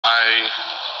I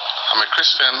am a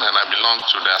Christian and I belong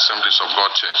to the Assemblies of God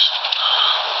Church.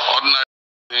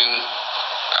 Ordinarily, in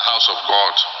the house of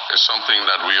God is something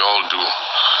that we all do.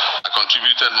 I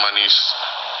contributed monies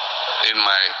in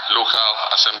my local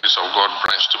Assemblies of God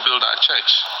branch to build our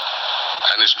church,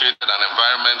 and it's created an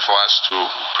environment for us to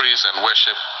praise and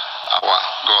worship our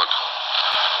God.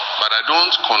 But I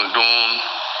don't condone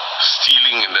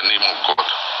stealing in the name of God.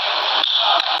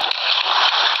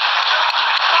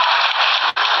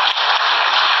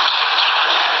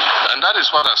 And that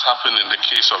is what has happened in the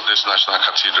case of this National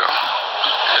Cathedral.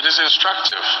 It is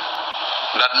instructive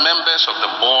that members of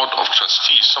the Board of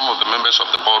Trustees, some of the members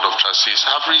of the Board of Trustees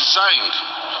have resigned,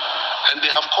 and they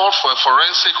have called for a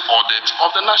forensic audit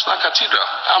of the National Cathedral.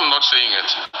 I'm not saying it.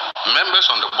 Members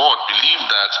on the board believe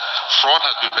that fraud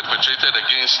has been perpetrated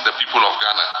against the people of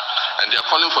Ghana, and they are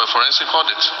calling for a forensic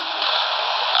audit.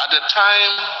 At the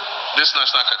time this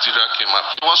National Cathedral came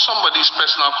up, it was somebody's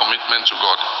personal commitment to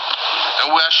God.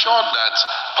 And we are sure that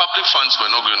public funds were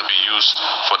not going to be used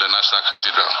for the National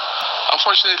Cathedral.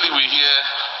 Unfortunately, we hear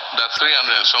that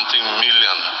 300 and something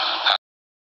million.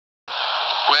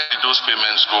 Where did those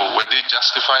payments go? Were they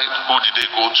justified? Who did they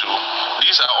go to?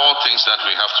 These are all things that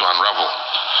we have to unravel.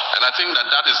 And I think that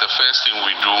that is the first thing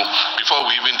we do before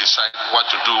we even decide what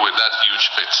to do with that huge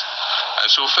pit. And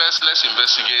so first, let's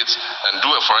investigate and do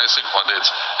a forensic audit.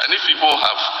 And if people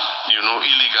have,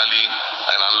 illegally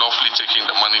and unlawfully taking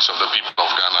the monies of the people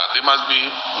of Ghana, they must be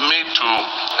made to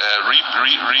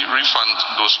refund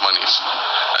those monies.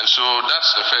 And so that's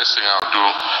the first thing I'll do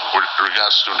with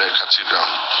regards to the cathedral.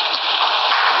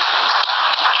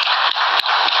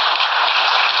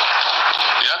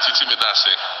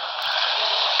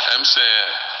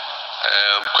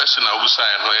 Question I was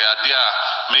saying, no idea,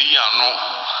 me no,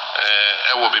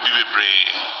 ewo baby bebre.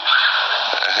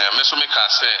 Me so me ka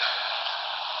say,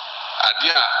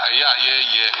 idea,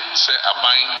 ye say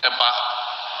aban eba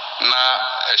na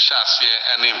eshase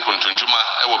ene mpuntunjuma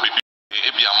ewo baby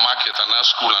ebi a market and a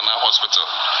school and a hospital.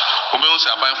 Ome un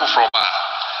say aban foforo ba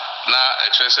na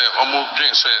eche say omu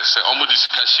drink say omu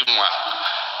discussion wa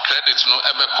credit no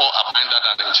ebe call aban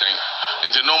dada nchen.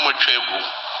 Nti no mo twegu.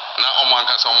 Na omo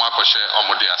ankasa omo akɔhye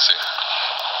omo de ase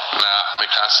na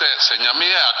meka se nyame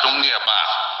ya adom ne eba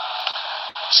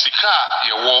sika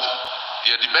yewo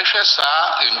ye de behwe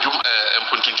saa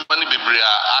mpuntunjuma ne bebre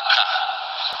aka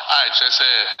a eche se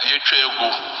ye twa egu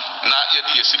na ye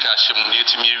de sika hyem ne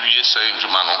yetimi ewie saa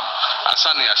njuma no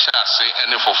asa ne ya hye ase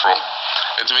ene foforo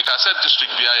enti meka se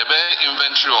district bia ye be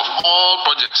inventory of all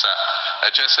projects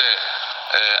eche se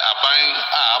aban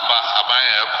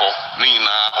eko ni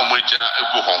na omoja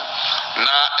egu ho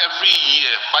na every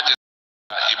year budget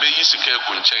ibe yisika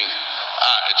egu nchen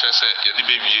eche se ye de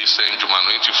be wie se njuma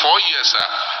no nti 4 years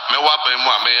mewa ban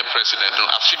mu a me president no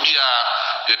afibia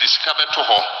ye de sika beto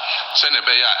ho se ne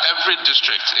be ya every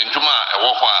district njuma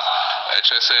ewo ho a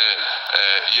eche se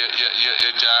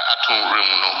ye ja atun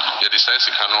remu no ye de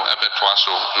sika no ebeto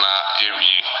aso na ye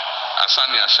wie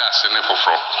asani asha se ne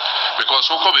foforo because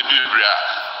woko be bibria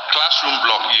classroom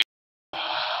block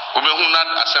Ubehunat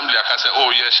assembly akase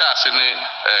oh ye sha se ne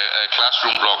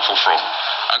classroom block foforo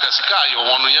akasika ye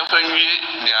wono yemfanwie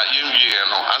ne yemwie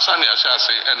no ansa ne asha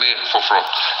se ene foforo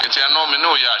enti ano me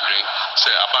no ya adwen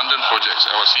say abandoned projects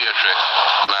I was here tre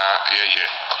na ye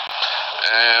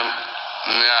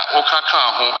na okaka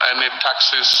ho ene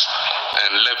taxes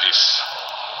and levies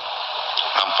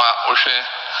ampa ohwe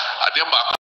ade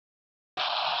ba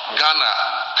Ghana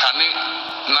kani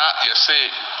na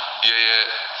yese ye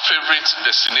favorite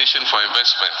destination for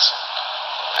investment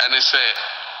and it say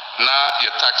na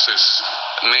your taxes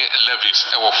ne levies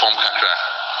e wo form kakra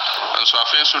and so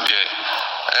afen so de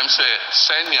em say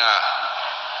senya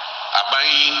aban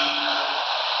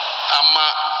ama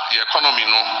the economy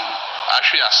no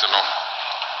ahwe ase no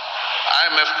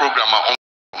IMF program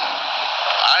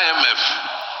IMF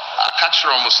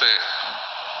akachiro mo say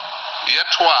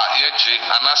yetwa yeje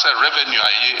anase revenue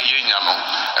ye nya no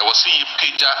e wo see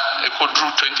pija e kodru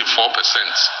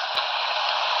 24%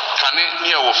 kane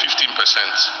near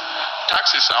 15%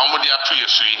 taxes are almost atu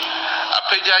yesui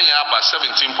apeja ya about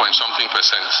 17 point something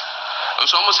percent and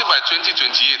so almost by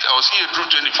 2028 I will see it drew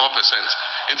 24%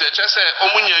 into just say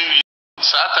omunya wi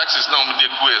sa taxes na omde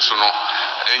gu so no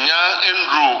enya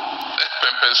enru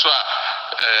pempenso a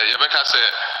yebeka say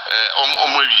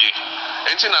omwawie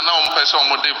enti na na ompese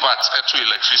omode VAT to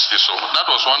electricity so that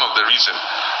was one of the reason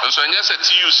and so enya say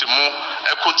TUC mo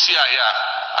ekoti aya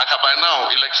aka by now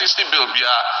electricity bill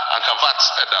bia aka VAT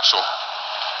eda so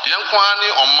yenkwa ni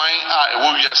oman a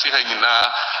ewo wiase ha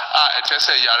nyina a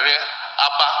etese yare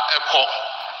aba eko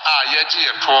a yeje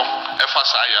yeto efa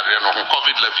sa yare no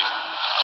COVID levy